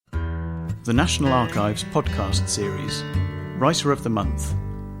the National Archives podcast series, Writer of the Month,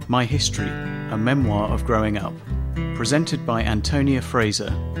 My History, a Memoir of Growing Up, presented by Antonia Fraser.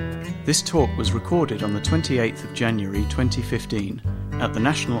 This talk was recorded on the 28th of January 2015 at the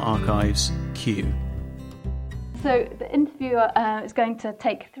National Archives, Kew. So the interview is going to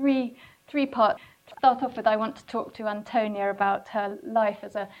take three parts. To start off with, I want to talk to Antonia about her life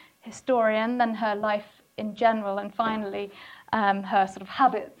as a historian, then her life in general, and finally her sort of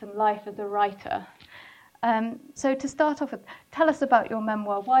habits and life as a writer. So to start off with, tell us about your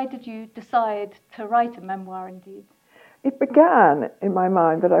memoir. Why did you decide to write a memoir indeed? It began in my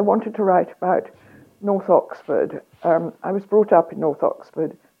mind that I wanted to write about North Oxford. I was brought up in North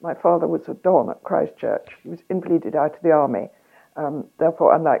Oxford. My father was a Don at Christ Church. He was invalided out of the army.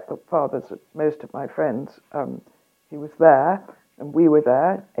 Therefore, unlike the fathers of most of my friends, he was there, and we were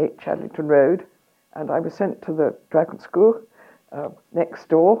there, 8 Chadlington Road, and I was sent to the Dragon School next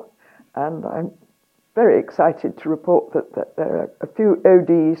door, and I'm very excited to report that there are a few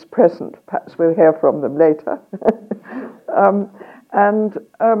ODs present. Perhaps we'll hear from them later.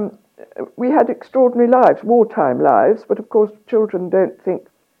 We had extraordinary lives, wartime lives, but of course children don't think,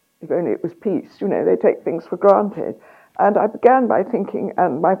 if only it was peace, they take things for granted. And I began by thinking,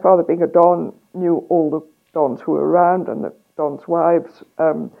 and my father being a Don, knew all the Dons who were around, and the Dons' wives,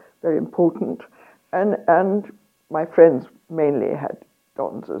 very important. And my friends mainly had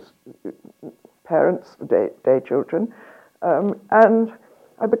Dons as parents, day children. And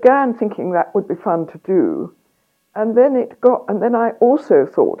I began thinking that would be fun to do. And then I also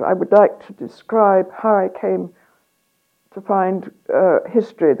thought I would like to describe how I came to find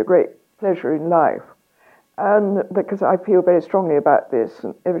history the great pleasure in life. And because I feel very strongly about this,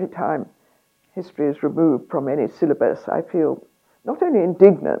 and every time history is removed from any syllabus, I feel not only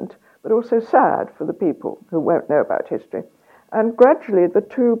indignant, but also sad for the people who won't know about history. And gradually the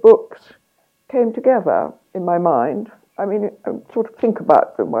two books came together in my mind. I mean, I sort of think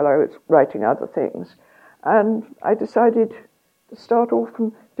about them while I was writing other things. And I decided to start off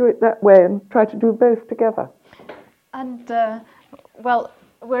and do it that way and try to do both together. And,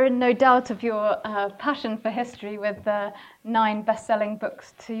 we're in no doubt of your passion for history with 9 best-selling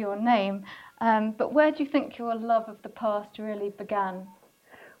books to your name. But where do you think your love of the past really began?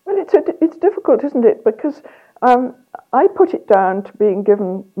 Well, it's difficult, isn't it? Because I put it down to being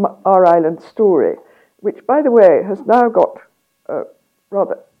given Our Island Story, which, by the way, has now got a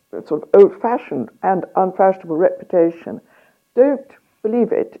rather sort of old-fashioned and unfashionable reputation. Don't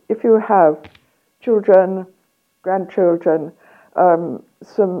believe it. If you have children, grandchildren,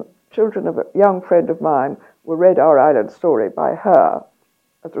 some children of a young friend of mine were read Our Island Story by her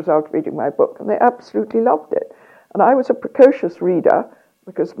as a result of reading my book, and they absolutely loved it. And I was a precocious reader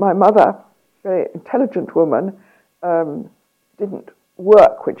because my mother, very intelligent woman, didn't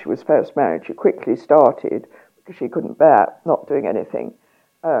work when she was first married. She quickly started because she couldn't bear not doing anything.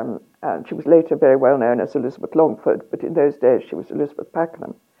 And she was later very well known as Elizabeth Longford, but in those days she was Elizabeth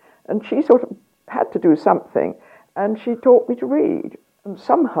Pakenham. And she sort of had to do something, and she taught me to read. And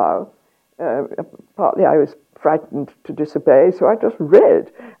somehow, partly I was frightened to disobey, so I just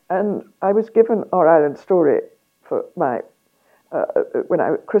read. And I was given Our Island Story for my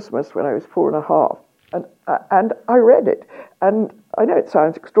Christmas when I was 4.5, and I read it. And I know it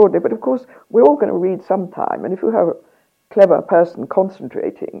sounds extraordinary, but of course we're all going to read sometime. And if you have a clever person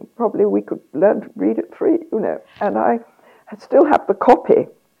concentrating, probably we could learn to read it free, And I still have the copy,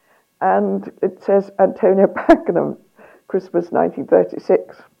 and it says Antonia Pakenham, Christmas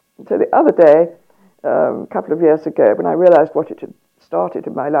 1936. And so the other day, a couple of years ago, when I realised what it had started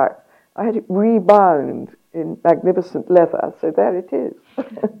in my life, I had it rebound in magnificent leather, so there it is.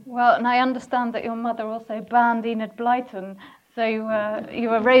 Well, and I understand that your mother also banned Enid Blyton, so you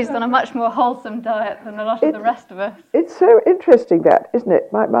were raised on a much more wholesome diet than a lot of the rest of us. It's so interesting that, isn't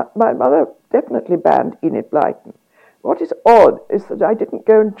it? My mother definitely banned Enid Blyton. What is odd is that I didn't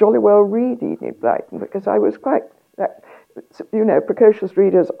go and jolly well read Enid Blyton because I was quite, precocious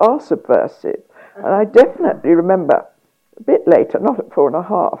readers are subversive. And I definitely remember, a bit later, not at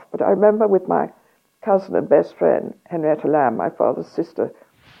 4.5, but I remember with my cousin and best friend, Henrietta Lamb, my father's sister's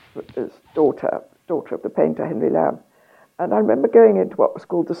daughter of the painter Henry Lamb. And I remember going into what was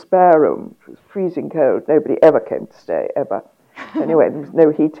called the spare room, which was freezing cold. Nobody ever came to stay, ever. Anyway, there was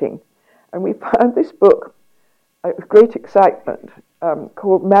no heating. And we found this book, with great excitement,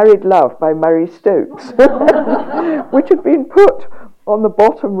 called Married Love by Murray Stokes, which had been put on the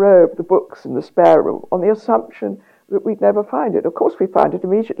bottom row of the books in the spare room on the assumption that we'd never find it. Of course we found it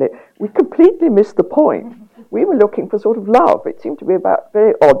immediately. We completely missed the point. We were looking for sort of love. It seemed to be about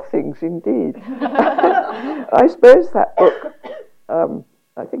very odd things indeed. I suppose that book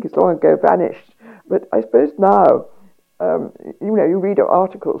I think it's long ago vanished. But I suppose now, you read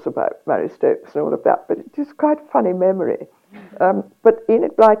articles about Mary Stopes and all of that, but it is quite a funny memory. But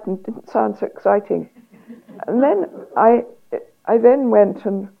Enid Blyton didn't sound so exciting. And then I then went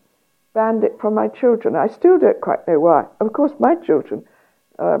and banned it from my children. I still don't quite know why. Of course, my children,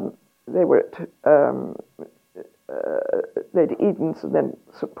 they were at Lady Eden's and then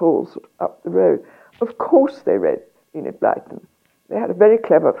St Paul's up the road. Of course they read Enid Blyton. They had a very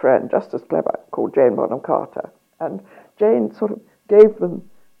clever friend, just as clever, called Jane Bonham Carter. And Jane sort of gave them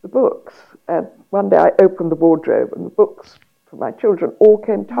the books. And one day I opened the wardrobe and the books for my children all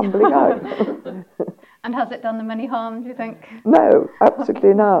came tumbling out. And has it done them any harm, do you think? No,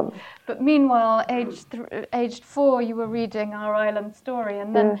 absolutely none. But meanwhile, aged 4, you were reading Our Island Story,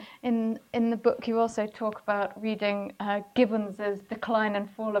 and then in the book you also talk about reading Gibbons's Decline and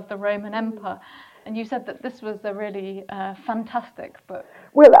Fall of the Roman Empire, and you said that this was a really fantastic book.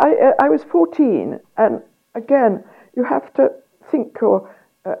 Well, I was 14, and again, you have to think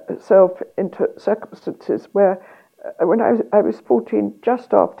yourself into circumstances where, when I was 14,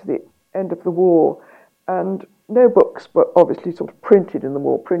 just after the end of the war, and no books were obviously sort of printed in the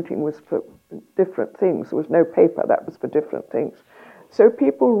war. Printing was for different things. There was no paper, that was for different things. So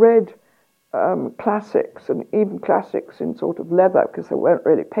people read classics, and even classics in sort of leather, because there weren't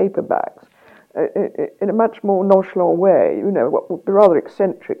really paperbacks, in a much more nonchalant way, what would be rather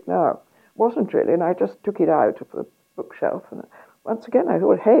eccentric now. Wasn't really, and I just took it out of the bookshelf, and once again I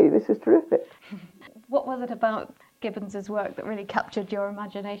thought, hey, this is terrific. What was it about Gibbons's work that really captured your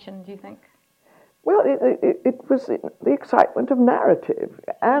imagination, do you think? Well, it was the excitement of narrative,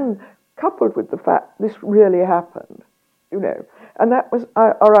 and coupled with the fact this really happened, and that was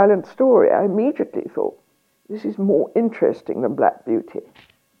Our Island Story. I immediately thought, this is more interesting than Black Beauty,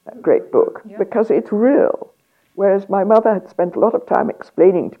 that great book, because it's real. Whereas my mother had spent a lot of time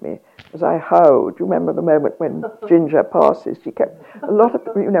explaining to me as I howled. You remember the moment when Ginger passes? She kept a lot of,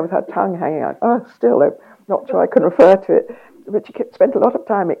 with her tongue hanging out. Oh, still, I'm not sure I can refer to it. But she spent a lot of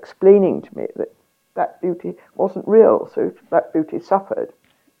time explaining to me that Black Beauty wasn't real, so Black Beauty suffered.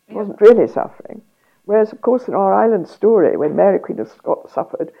 She wasn't really suffering. Whereas, of course, in Our Island Story, when Mary Queen of Scots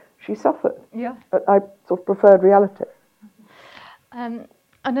suffered, she suffered. Yeah. But I sort of preferred reality.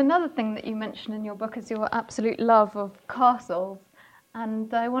 And another thing that you mention in your book is your absolute love of castles.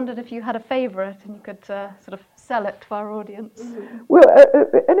 And I wondered if you had a favourite and you could sort of sell it to our audience. Well,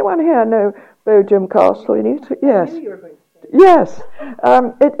 anyone here know Bowdham Castle? Yes. Yes.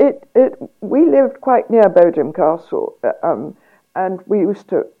 We lived quite near Bowdham Castle, and we used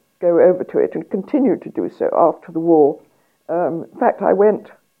to go over to it and continued to do so after the war. In fact, I went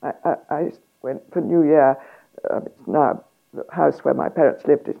for New Year. It's now the house where my parents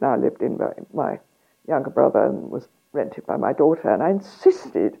lived is now lived in by my younger brother and was rented by my daughter, and I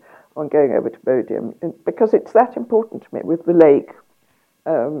insisted on going over to Bowdham because it's that important to me with the lake.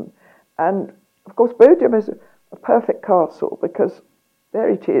 And of course Bowdham is a perfect castle because there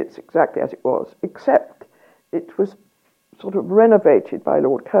it is exactly as it was, except it was sort of renovated by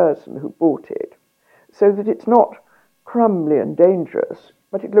Lord Curzon, who bought it, so that it's not crumbly and dangerous,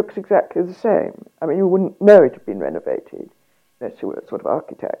 but it looks exactly the same. I mean, you wouldn't know it had been renovated unless you were a sort of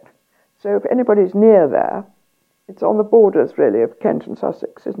architect. So if anybody's near there, it's on the borders, really, of Kent and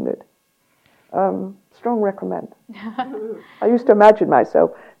Sussex, isn't it? Strong recommend. I used to imagine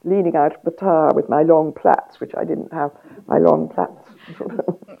myself leaning out of the tower with my long plaits, which I didn't have, my long plaits.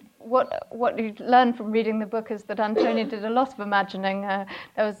 What you learn from reading the book is that Antonia did a lot of imagining.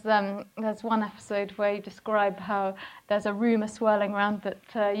 There's one episode where you describe how there's a rumour swirling around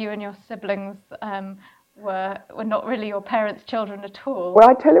that you and your siblings were not really your parents' children at all. Well,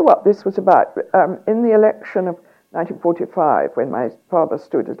 I tell you what this was about. In the election of 1945, when my father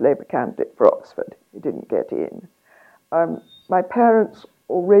stood as Labour candidate for Oxford, he didn't get in. My parents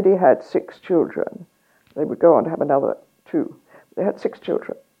already had 6 children. They would go on to have another 2. They had 6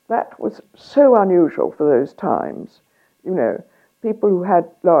 children. That was so unusual for those times. People who had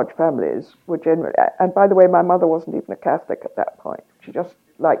large families were generally, and by the way, my mother wasn't even a Catholic at that point. She just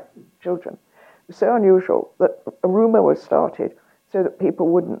liked children. It was so unusual that a rumour was started so that people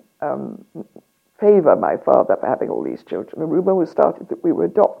wouldn't favour my father for having all these children. A rumour was started that we were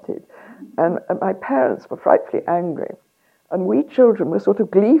adopted, and my parents were frightfully angry. And we children were sort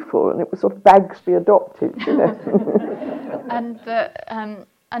of gleeful, and it was sort of Bagsby adopted, And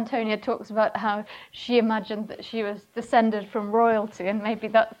Antonia talks about how she imagined that she was descended from royalty, and maybe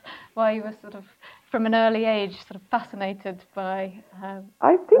that's why you were sort of, from an early age, sort of fascinated by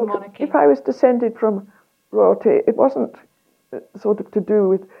I think monarchy. If I was descended from royalty, it wasn't sort of to do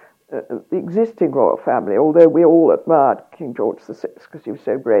with the existing royal family, although we all admired King George VI because he was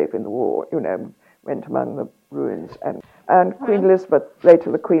so brave in the war, went among the ruins, and Queen Elizabeth,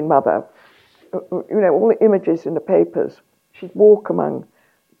 later the Queen Mother, all the images in the papers, she'd walk among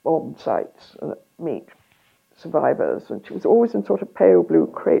bomb sites and meet survivors, and she was always in sort of pale blue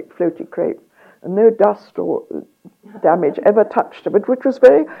crepe, floaty crepe, and no dust or damage ever touched her, but which was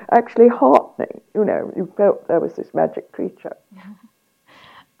very actually heartening. You felt there was this magic creature.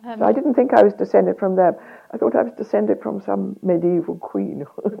 So I didn't think I was descended from them. I thought I was descended from some medieval queen.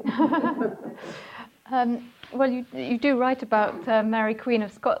 Well, you do write about Mary Queen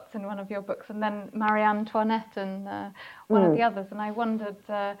of Scots in one of your books, and then Marie Antoinette and one of the others, and I wondered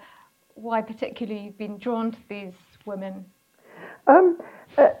why particularly you've been drawn to these women. I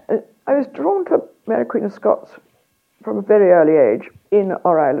was drawn to Mary Queen of Scots from a very early age in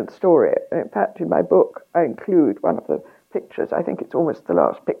Our Island Story. In fact, in my book, I include one of the pictures. I think it's almost the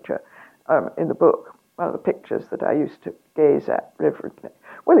last picture in the book, one of the pictures that I used to gaze at reverently.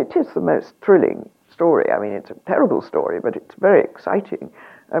 Well, it is the most thrilling story. I mean, it's a terrible story, but it's very exciting.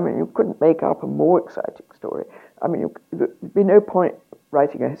 I mean, you couldn't make up a more exciting story. I mean, there'd be no point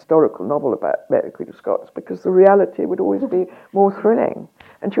writing a historical novel about Mary Queen of Scots because the reality would always be more thrilling.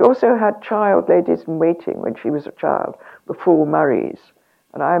 And she also had child ladies in waiting when she was a child, the four Murrays.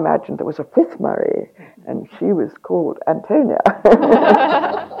 And I imagined there was a fifth Murray, and she was called Antonia.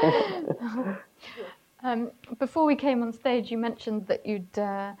 Before we came on stage, you mentioned that you'd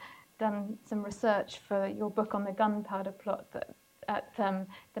done some research for your book on the gunpowder plot at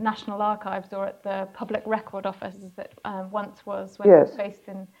the National Archives, or at the Public Record Office as it once was when it was based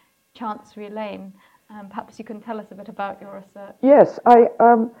in Chancery Lane. Perhaps you can tell us a bit about your research. Yes,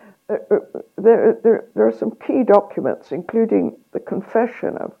 there are some key documents, including the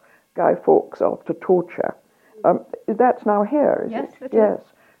confession of Guy Fawkes after torture. That's now here, is it?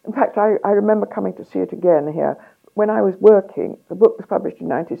 Yes. In fact, I remember coming to see it again here. When I was working, the book was published in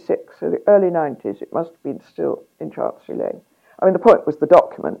 96, so the early 90s, it must have been still in Chancery Lane. I mean, the point was the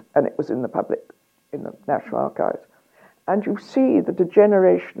document, and it was in the National Archives. And you see the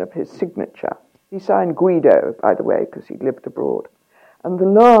degeneration of his signature. He signed Guido, by the way, because he'd lived abroad. And the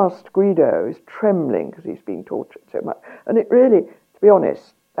last Guido is trembling because he's been tortured so much. And it really, to be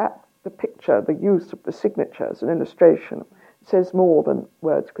honest, the picture, the use of the signature as an illustration, says more than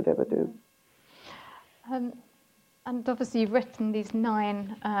words could ever do. And obviously you've written these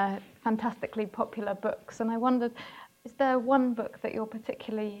 9 fantastically popular books, and I wondered, is there one book that you're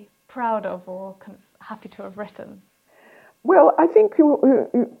particularly proud of or kind of happy to have written? Well, I think in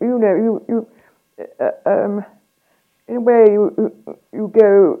a way you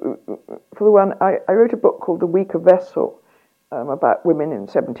go for the one. I wrote a book called The Weaker Vessel about women in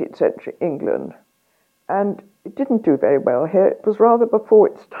 17th century England, and it didn't do very well here. It was rather before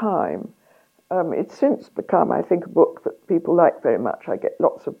its time. It's since become, I think, a book that people like very much. I get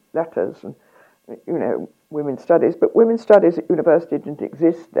lots of letters and, women's studies, but women's studies at university didn't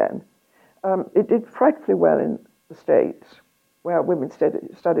exist then. It did frightfully well in the States, where women's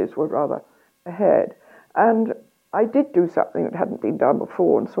studies were rather ahead. And I did do something that hadn't been done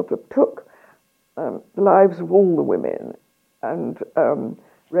before and sort of took the lives of all the women and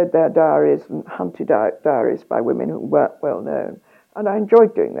read their diaries and hunted out diaries by women who weren't well known. And I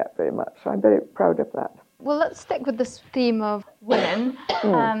enjoyed doing that very much, so I'm very proud of that. Well, let's stick with this theme of women,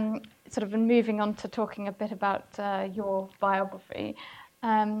 sort of moving on to talking a bit about your biography.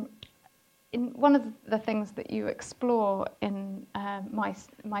 In one of the things that you explore in my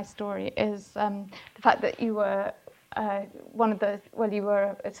story is the fact that you were you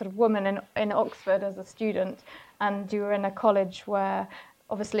were a sort of woman in Oxford as a student, and you were in a college where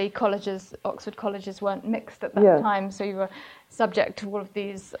obviously Oxford colleges weren't mixed at that time, so you were subject to all of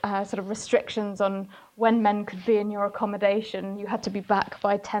these sort of restrictions on when men could be in your accommodation. You had to be back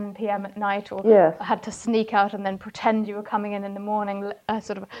by 10 p.m. at night, or had to sneak out and then pretend you were coming in the morning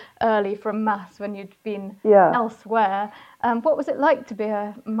sort of early from mass when you'd been elsewhere. What was it like to be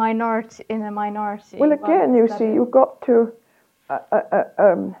a minority in a minority? Well, again, you see, you've got to...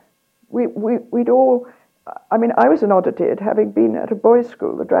 we'd all... I mean, I was an oddity at having been at a boys'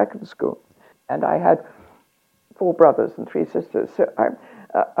 school, the Dragon School, and I had 4 brothers and 3 sisters. So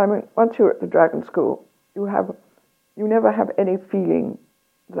I mean, once you're at the Dragon School, you never have any feeling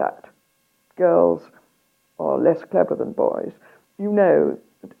that girls are less clever than boys. You know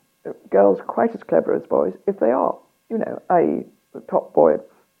that girls are quite as clever as boys if they are. I.e., the top boy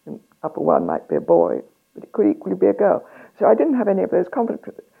in upper 1 might be a boy, but it could equally be a girl. So I didn't have any of those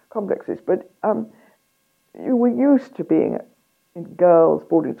complexes, but you were used to being in girls'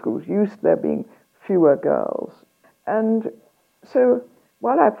 boarding schools, used to there being fewer girls. And so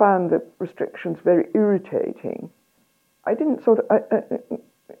while I found the restrictions very irritating, I didn't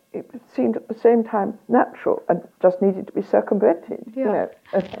it seemed at the same time natural and just needed to be circumvented. Yeah.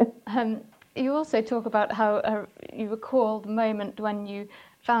 You also talk about how you recall the moment when you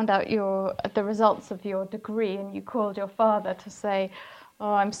found out the results of your degree, and you called your father to say,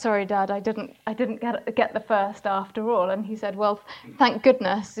 "Oh, I'm sorry, Dad, I didn't get the first after all." And he said, "Well, thank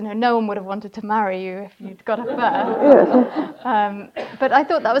goodness, no one would have wanted to marry you if you'd got a first." Yes. But I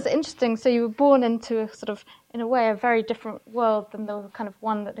thought that was interesting. So you were born into a sort of, in a way, a very different world than the kind of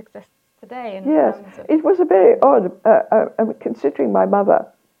one that exists today. Yes, it was a very odd. Considering my mother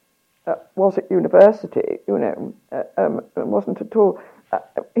was at university, wasn't at all.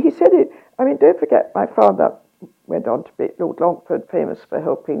 He said it. I mean, don't forget, my father went on to be Lord Longford, famous for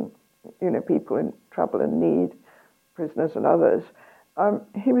helping, people in trouble and need, prisoners and others.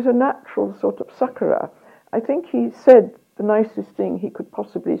 He was a natural sort of succourer. I think he said the nicest thing he could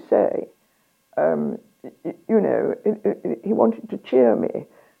possibly say. He wanted to cheer me.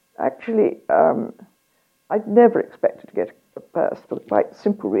 Actually, I'd never expected to get a first for the quite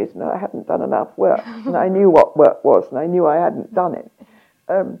simple reason that I hadn't done enough work, and I knew what work was, and I knew I hadn't done it.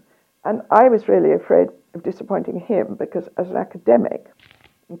 And I was really afraid of disappointing him, because as an academic,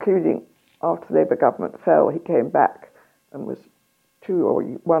 including after the Labour government fell, he came back and was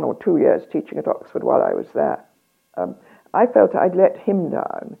 1 or 2 years teaching at Oxford while I was there. I felt I'd let him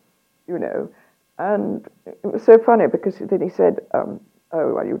down, and it was so funny, because then he said, "Oh,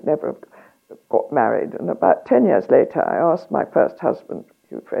 well, you'd never have got married." And about 10 years later, I asked my first husband,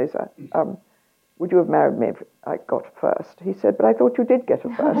 Hugh Fraser, "Would you have married me if I got a first?" He said, "But I thought you did get a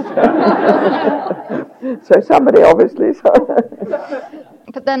first." So somebody obviously.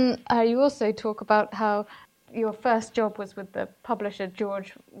 But then you also talk about how your first job was with the publisher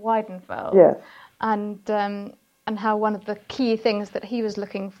George Weidenfeld. Yes. And how one of the key things that he was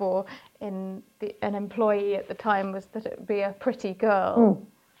looking for in an employee at the time was that it would be a pretty girl.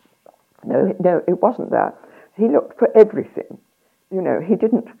 No, it wasn't that. He looked for everything. He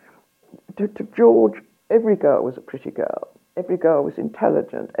didn't. To George, every girl was a pretty girl. Every girl was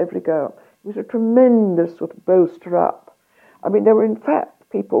intelligent. Every girl was a tremendous sort of bolster up. I mean, there were in fact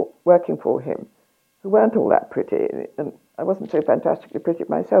people working for him who weren't all that pretty, and I wasn't so fantastically pretty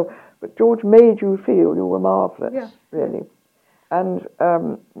myself, but George made you feel you were marvellous, really. And,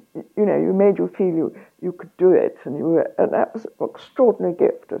 you made you feel you could do it, and that was an extraordinary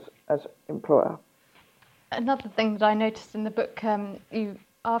gift as employer. Another thing that I noticed in the book,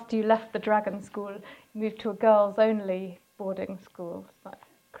 after you left the Dragon School, you moved to a girls-only boarding school. Is that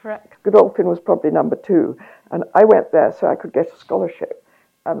correct? Godolphin was probably number 2, and I went there so I could get a scholarship.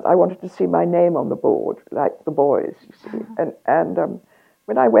 I wanted to see my name on the board, like the boys, you see. And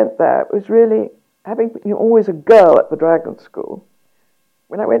when I went there, it was really, having been always a girl at the Dragon School,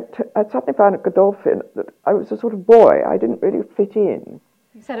 when I suddenly found at Godolphin that I was a sort of boy. I didn't really fit in.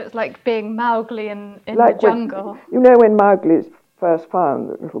 You said it was like being Mowgli in the jungle. When Mowgli's first found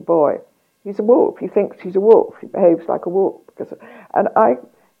the little boy, he's a wolf. He thinks he's a wolf. He behaves like a wolf. And I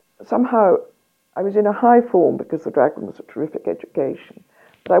was in a high form because the Dragon was a terrific education.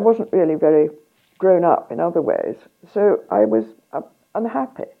 But I wasn't really very grown up in other ways, so I was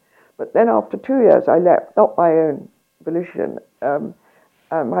unhappy. But then after 2 years I left, not my own volition.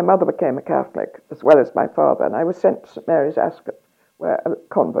 My mother became a Catholic as well as my father, and I was sent to St Mary's Ascot, a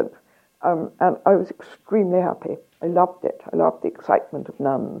convent, and I was extremely happy. I loved it. I loved the excitement of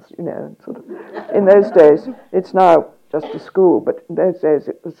nuns, sort of. In those days, it's now just a school, but in those days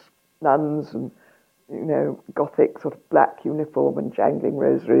it was nuns and Gothic sort of black uniform and jangling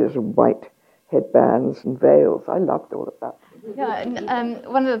rosaries and white headbands and veils. I loved all of that. Yeah, and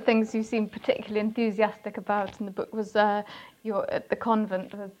one of the things you seemed particularly enthusiastic about in the book was at the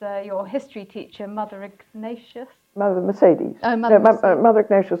convent was your history teacher, Mother Ignatius. Mother Mercedes. Oh, Mother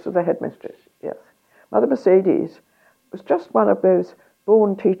Ignatius was the headmistress, yes. Mother Mercedes was just one of those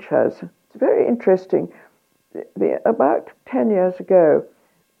born teachers. It's very interesting. About 10 years ago,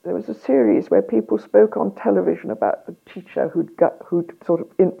 there was a series where people spoke on television about the teacher who'd sort of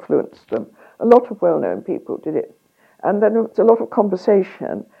influenced them. A lot of well-known people did it. And then there was a lot of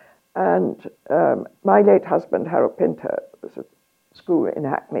conversation. And my late husband, Harold Pinter, was at school in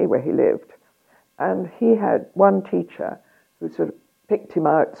Hackney where he lived. And he had one teacher who sort of picked him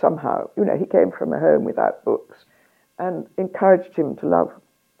out somehow. He came from a home without books and encouraged him to love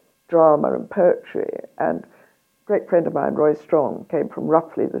drama and poetry. And great friend of mine, Roy Strong, came from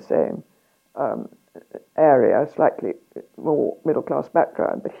roughly the same area, slightly more middle-class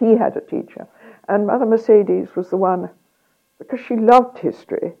background, but he had a teacher. And Mother Mercedes was the one, because she loved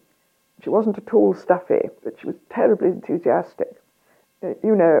history. She wasn't at all stuffy, but she was terribly enthusiastic.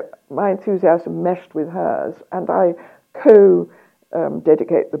 my enthusiasm meshed with hers, and I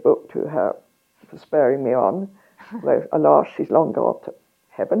co-dedicate the book to her for spurring me on. Though, alas, she's long gone to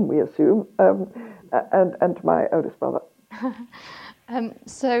heaven, we assume, and to my oldest brother.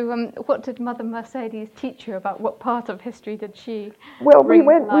 What did Mother Mercedes teach you about? What part of history did she Well, bring to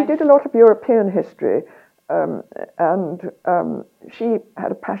life? we did a lot of European history, and she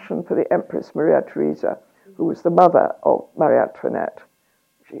had a passion for the Empress Maria Theresa, who was the mother of Marie Antoinette.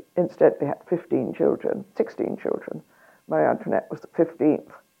 She incidentally had 16 children. Marie Antoinette was the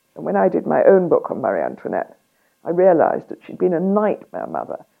 15th. And when I did my own book on Marie Antoinette, I realized that she'd been a nightmare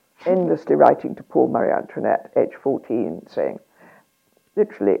mother, endlessly writing to poor Marie Antoinette, age 14, saying,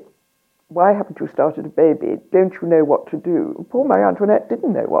 literally, why haven't you started a baby? Don't you know what to do? Poor Marie Antoinette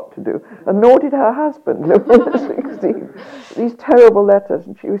didn't know what to do, and nor did her husband, Louis 16. These terrible letters,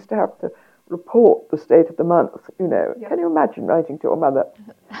 and she used to have to report the state of the month, Yep. Can you imagine writing to your mother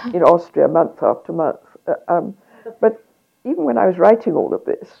in Austria month after month? But even when I was writing all of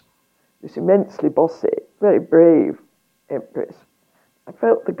this immensely bossy, very brave empress, I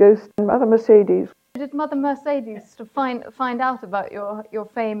felt the ghost of Mother Mercedes. Did Mother Mercedes sort of find out about your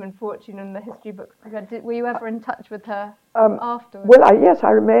fame and fortune in the history books? Were you ever in touch with her afterwards? Well, yes,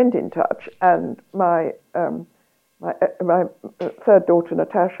 I remained in touch, and my third daughter,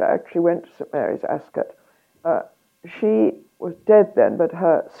 Natasha, actually went to St. Mary's, Ascot. She was dead then, but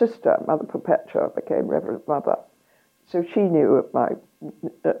her sister, Mother Perpetua, became Reverend Mother. So she knew of my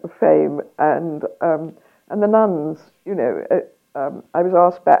fame, and the nuns, I was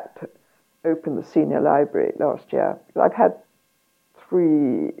asked back to open the senior library last year. I've had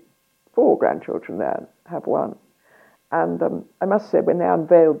 4 grandchildren there, have one. And I must say, when they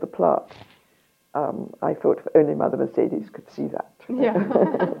unveiled the plot, I thought if only Mother Mercedes could see that. Yeah.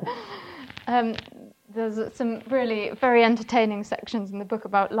 There's some really very entertaining sections in the book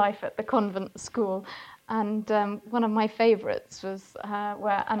about life at the convent school. And one of my favourites was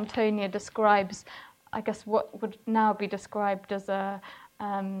where Antonia describes, I guess, what would now be described as a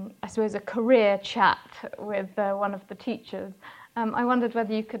career chat with one of the teachers. I wondered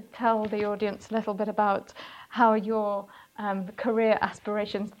whether you could tell the audience a little bit about how your career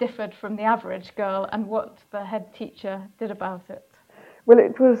aspirations differed from the average girl and what the head teacher did about it. Well,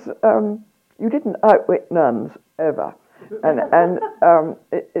 it was, you didn't outwit nuns ever. And I'll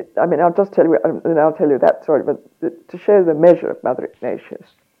just tell you, and I'll tell you that story, but to show the measure of Mother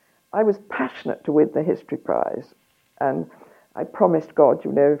Ignatius, I was passionate to win the history prize. And I promised God,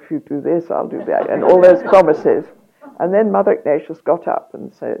 if you do this, I'll do that, and all those promises. And then Mother Ignatius got up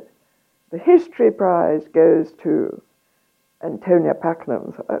and said, the history prize goes to Antonia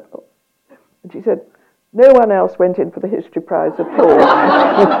Pakenham. And she said, no one else went in for the history prize at all.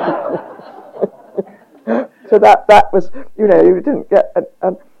 So that was, you didn't get,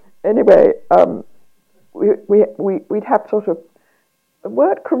 anyway, we'd have sort of, the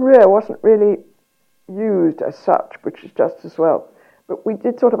word career wasn't really used as such, which is just as well. But we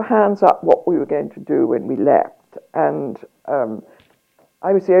did sort of hands up what we were going to do when we left. And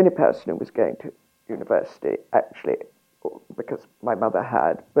I was the only person who was going to university, actually, because my mother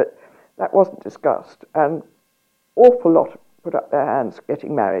had. But that wasn't discussed. And awful lot put up their hands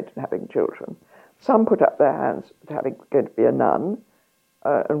getting married and having children. Some put up their hands to going to be a nun.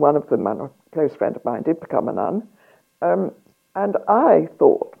 And one of them, a close friend of mine, did become a nun. And I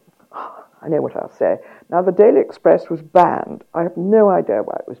thought, I know what I'll say. Now, the Daily Express was banned. I have no idea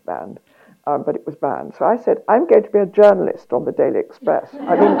why it was banned, but it was banned. So I said, I'm going to be a journalist on the Daily Express.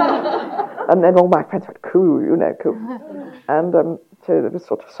 And then all my friends went, cool, cool. And so there was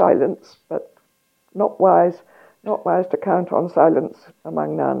sort of silence, but not wise to count on silence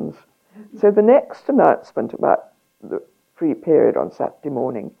among nuns. So the next announcement about the free period on Saturday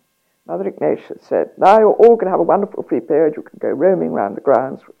morning, Mother Ignatius said, now you're all going to have a wonderful free period. You can go roaming around the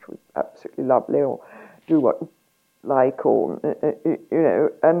grounds, which was absolutely lovely, or do what you like, or,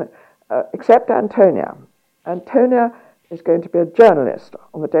 and except Antonia. Antonia is going to be a journalist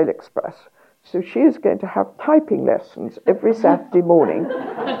on the Daily Express. So she is going to have typing lessons every Saturday morning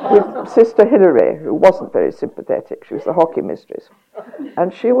with Sister Hilary, who wasn't very sympathetic. She was the hockey mistress.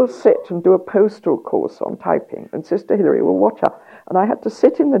 And she will sit and do a postal course on typing, and Sister Hilary will watch her. And I had to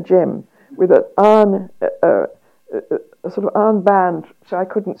sit in the gym with a sort of iron band so I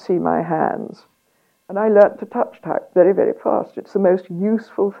couldn't see my hands. And I learnt to touch type very, very fast. It's the most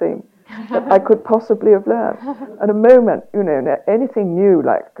useful thing that I could possibly have learned. At a moment, anything new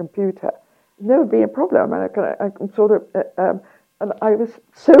like a computer, never be a problem. And I can sort of, and I was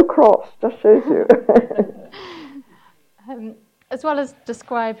so cross, just shows you. As well as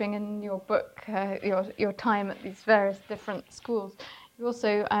describing in your book your time at these various different schools, You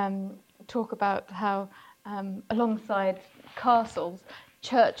also talk about how, alongside castles,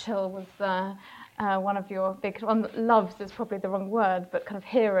 Churchill was one of your big, loves is probably the wrong word, but kind of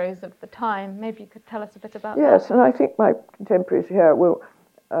heroes of the time. Maybe you could tell us a bit about that. Yes, and I think my contemporaries here will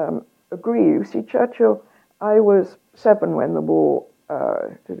agree. You see, Churchill, I was 7 when the war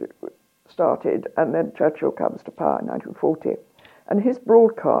started, and then Churchill comes to power in 1940. And his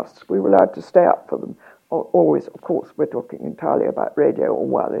broadcasts, we were allowed to stay up for them. Always, of course, we're talking entirely about radio or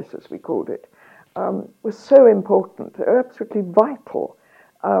wireless, as we called it, was so important. They were absolutely vital.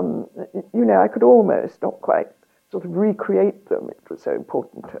 I could almost, not quite, sort of recreate them. It was so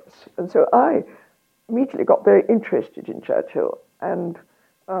important to us. And so I immediately got very interested in Churchill and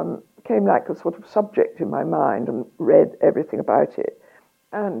became like a sort of subject in my mind and read everything about it.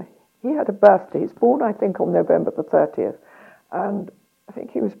 And he had a birthday. He's born, I think, on November the 30th. And I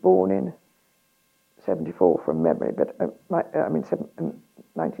think he was born in 74 from memory, but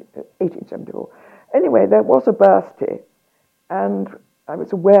 1874. Anyway, there was a birthday, and I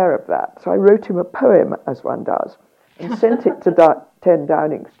was aware of that. So I wrote him a poem, as one does, and sent it to 10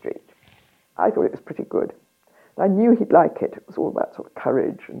 Downing Street. I thought it was pretty good. I knew he'd like it. It was all about sort of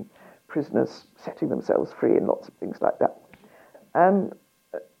courage and prisoners setting themselves free and lots of things like that. And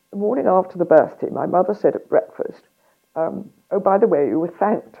the morning after the birthday, my mother said at breakfast, oh, by the way, you were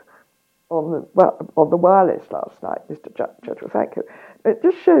thanked on the wireless last night, Mr. Churchill, thank you. It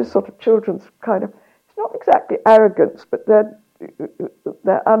just shows sort of children's kind of, it's not exactly arrogance, but they're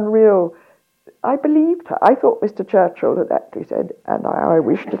unreal. I believed her. I thought Mr. Churchill had actually said, and I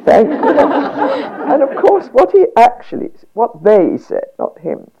wish to thank you. And of course, what they said, not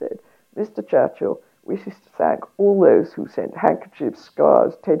him, said, Mr. Churchill wishes to thank all those who sent handkerchiefs,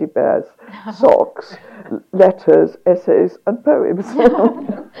 scarves, teddy bears, socks, letters, essays, and poems.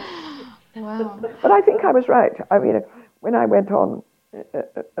 Wow. But I think I was right. I mean, when I went on,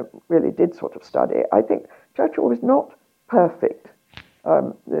 really did sort of study, I think Churchill was not perfect.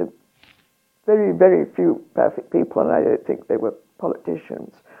 There are very, very few perfect people, and I don't think they were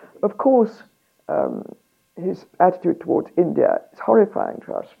politicians. Of course, his attitude towards India is horrifying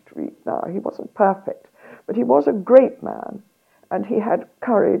to us to read now. He wasn't perfect, but he was a great man, and he had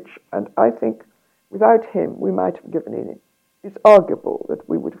courage, and I think without him we might have given in. It's arguable that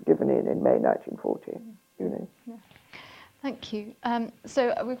we would have given in May 1940. Yeah. Thank you.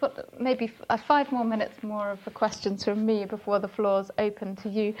 So we've got maybe 5 more minutes more of the questions from me before the floor's open to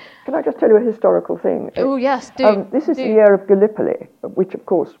you. Can I just tell you a historical thing? Oh, yes, do. This is the year of Gallipoli, which, of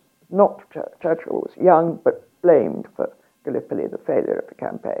course, not Churchill was young, but blamed for Gallipoli, the failure of the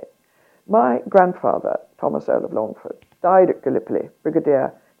campaign. My grandfather, Thomas Earl of Longford, died at Gallipoli,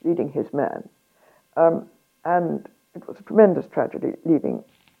 brigadier leading his men. And it was a tremendous tragedy, leaving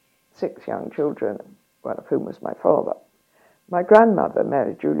 6 young children, one of whom was my father. My grandmother,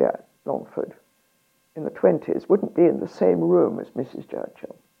 Mary Julia Longford, in the 20s, wouldn't be in the same room as Mrs.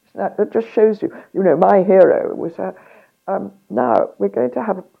 Churchill. That just shows you, my hero was her. Now we're going to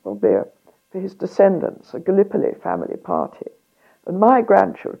have probably for his descendants, a Gallipoli family party. And my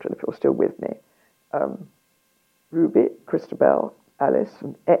grandchildren, if you're still with me, Ruby, Christabel, Alice,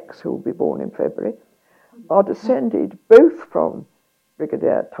 and X, who will be born in February, are descended both from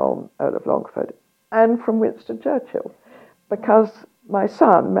Brigadier Tom, Earl of Longford, and from Winston Churchill, because my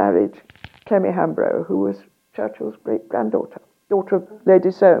son married Clemmy Hambro, who was Churchill's great-granddaughter, daughter of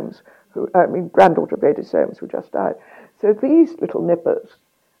Lady Soames, granddaughter of Lady Soames, who just died. So these little nippers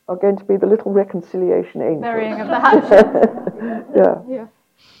are going to be the little reconciliation angels. Marrying of the hatchet. Yeah.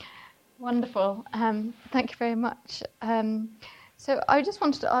 Wonderful. Thank you very much. So I just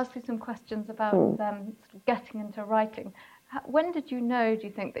wanted to ask you some questions about sort of getting into writing. When did you know, do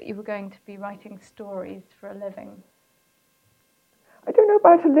you think, that you were going to be writing stories for a living? I don't know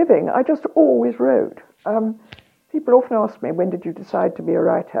about a living. I just always wrote. People often ask me, when did you decide to be a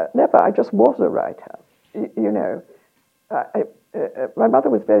writer? Never. I just was a writer. My mother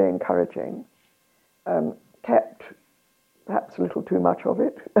was very encouraging, kept perhaps a little too much of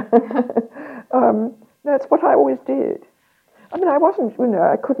it. That's what I always did. I mean, I wasn't,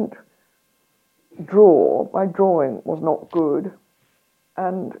 I couldn't draw. My drawing was not good.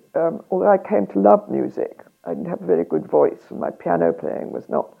 And although I came to love music, I didn't have a very good voice, and my piano playing was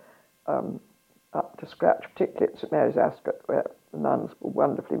not up to scratch, particularly at St Mary's Ascot, where the nuns were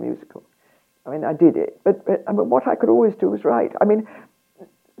wonderfully musical. I mean, I did it, but what I could always do was write. I mean,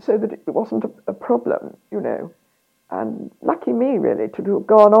 so that it wasn't a problem, And lucky me, really, to have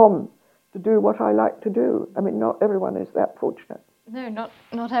gone on to do what I like to do. I mean, not everyone is that fortunate. No,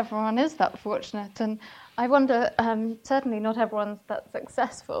 not everyone is that fortunate, and I wonder. Certainly, not everyone's that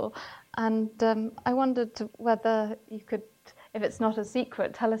successful, and I wondered whether you could, if it's not a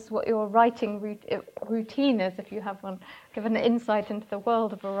secret, tell us what your writing routine is, if you have one. Give an insight into the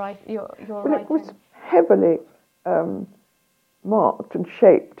world of your writing. It was heavily marked and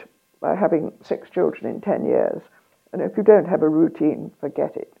shaped by having 6 children in 10 years. And if you don't have a routine,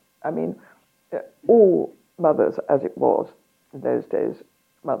 forget it. I mean, all mothers, as it was in those days,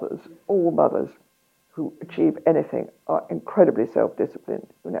 all mothers who achieve anything are incredibly self-disciplined,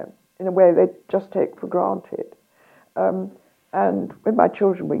 in a way they just take for granted. And when my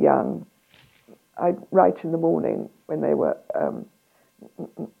children were young, I'd write in the morning when they were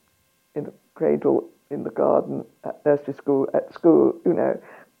in the cradle, in the garden, at nursery school, at school,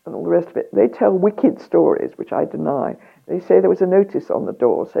 and all the rest of it. They tell wicked stories, which I deny. They say there was a notice on the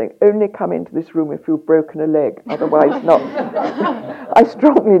door saying, only come into this room if you've broken a leg, otherwise not. I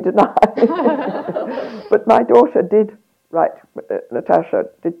strongly deny. But my daughter did write, Natasha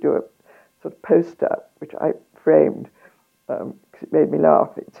did do a sort of poster, which I framed, because it made me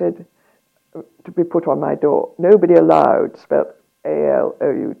laugh. It said, to be put on my door, nobody allowed, spelled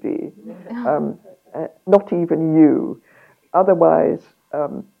ALOUD, not even you. Otherwise,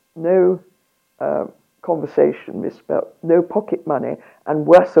 no conversation misspelled, no pocket money, and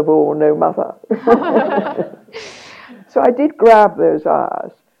worst of all, no mother. So I did grab those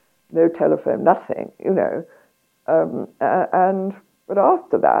hours, no telephone, nothing, but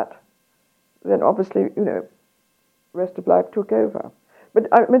after that, then obviously, the rest of life took over. But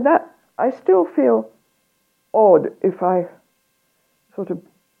I mean, that I still feel odd if I sort of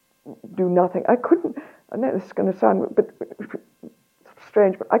do nothing. I couldn't, I know this is going to sound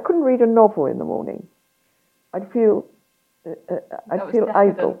strange, but I couldn't read a novel in the morning. I'd feel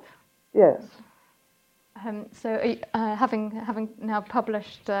idle. Yes. So, having now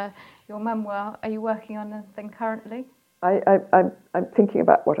published your memoir, are you working on anything currently? I'm thinking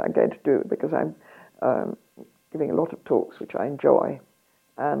about what I'm going to do, because I'm giving a lot of talks, which I enjoy,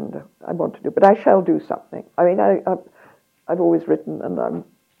 and I want to do. But I shall do something. I mean, I've always written, and I'm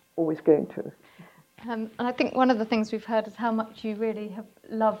always going to. And I think one of the things we've heard is how much you really have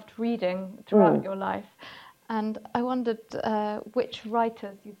loved reading throughout your life. And I wondered which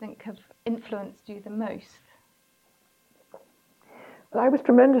writers you think have influenced you the most. Well, I was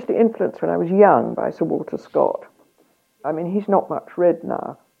tremendously influenced when I was young by Sir Walter Scott. I mean, he's not much read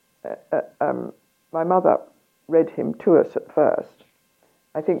now. My mother read him to us at first,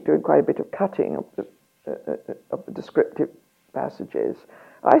 I think doing quite a bit of cutting of the descriptive passages.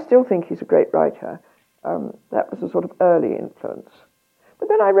 I still think he's a great writer. That was a sort of early influence. But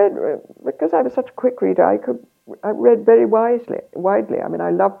then I read, because I was such a quick reader, I read very widely. I mean,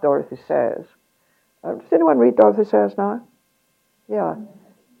 I loved Dorothy Sayers. Does anyone read Dorothy Sayers now? Yeah.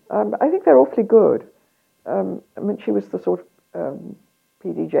 I think they're awfully good. I mean, she was the sort of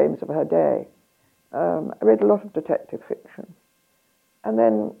P.D. James of her day. I read a lot of detective fiction. And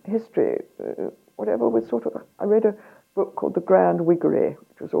then history, whatever was sort of... I read a book called The Grand Whiggery,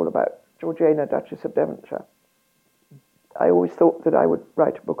 which was all about Georgiana, Duchess of Devonshire. I always thought that I would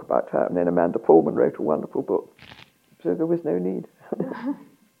write a book about her, and then Amanda Foreman wrote a wonderful book, so there was no need.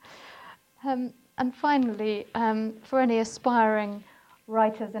 And finally, for any aspiring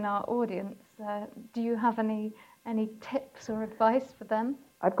writers in our audience, do you have any tips or advice for them?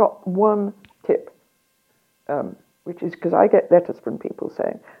 I've got one tip, which is because I get letters from people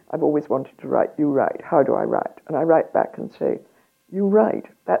saying, I've always wanted to write, you write, how do I write? And I write back and say, you write,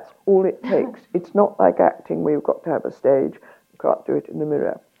 that's all it takes. It's not like acting where you've got to have a stage, you can't do it in the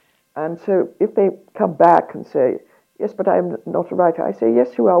mirror. And so if they come back and say, yes, but I'm not a writer, I say,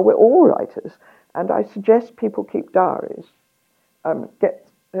 yes, you are, we're all writers. And I suggest people keep diaries. And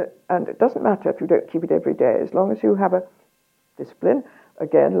it doesn't matter if you don't keep it every day, as long as you have a discipline.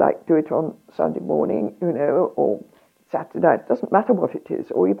 Again, like do it on Sunday morning, or Saturday night. It doesn't matter what it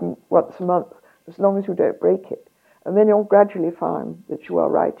is, or even once a month, as long as you don't break it. And then you'll gradually find that you are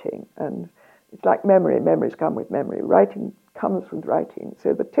writing. And it's like memory. Memories come with memory. Writing comes with writing.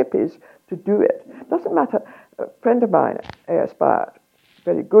 So the tip is to do it. It doesn't matter. A friend of mine, A.S. Byatt, a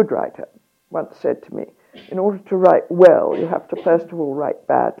very good writer, once said to me, in order to write well, you have to first of all write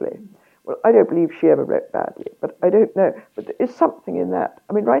badly. Well, I don't believe she ever wrote badly, but I don't know. But there is something in that.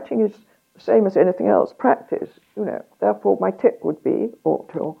 I mean, writing is the same as anything else, practice, Therefore, my tip would be, or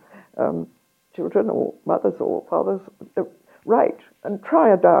to children or mothers or fathers, write and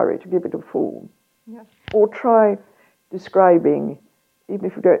try a diary to give it a form. Yes. Or try describing, even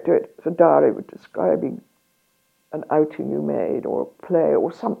if you don't do it as a diary, but describing an outing you made or a play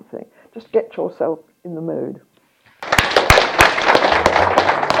or something. Just get yourself in the mode.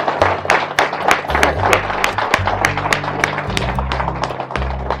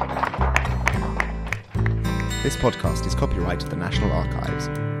 This podcast is copyright of the National Archives.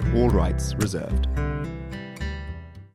 All rights reserved.